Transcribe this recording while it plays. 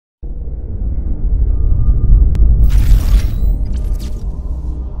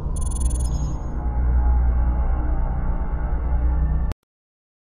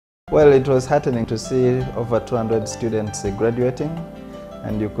Well, it was heartening to see over 200 students graduating,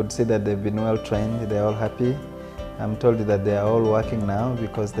 and you could see that they've been well trained, they're all happy. I'm told that they are all working now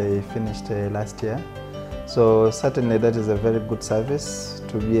because they finished last year. So certainly that is a very good service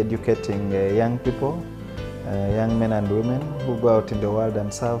to be educating young people, young men and women who go out in the world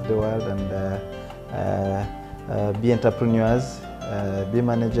and serve the world and be entrepreneurs, be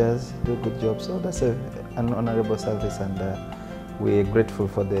managers, do good jobs. So that's an honorable service, and we're grateful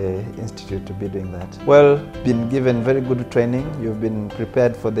for the Institute to be doing that. Well, been given very good training. You've been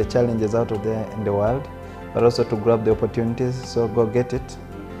prepared for the challenges out of there in the world, but also to grab the opportunities. So go get it,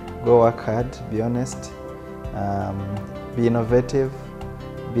 go work hard, be honest, be innovative,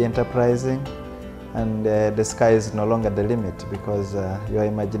 be enterprising, and the sky is no longer the limit, because your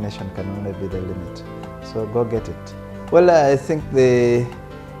imagination can only be the limit. So go get it. Well, I think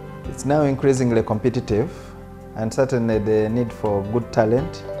it's now increasingly competitive, and certainly the need for good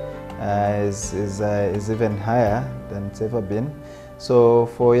talent is even higher than it's ever been. So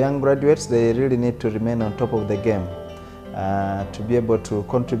for young graduates, they really need to remain on top of the game to be able to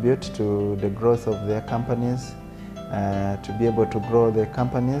contribute to the growth of their companies, to be able to grow their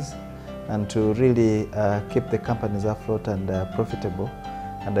companies, and to really keep the companies afloat and profitable.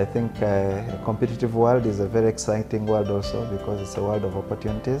 And I think a competitive world is a very exciting world also, because it's a world of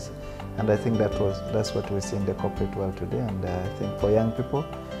opportunities. And I think that's what we see in the corporate world today. And I think for young people,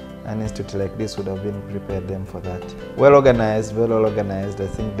 an institute like this would have been prepared them for that. Well organized, very well organized. I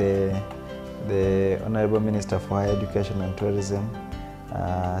think the Honorable Minister for Higher Education and Tourism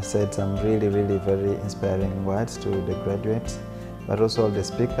said some really very inspiring words to the graduates, but also all the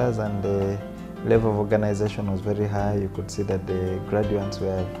speakers, and the level of organization was very high. You could see that the graduates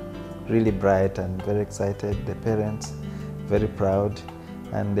were really bright and very excited, the parents very proud,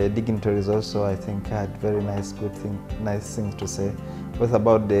 and the dignitaries also, I think, had very nice things to say, both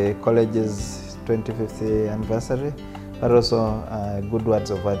about the college's 25th anniversary, but also good words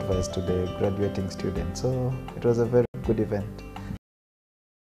of advice to the graduating students. So it was a very good event.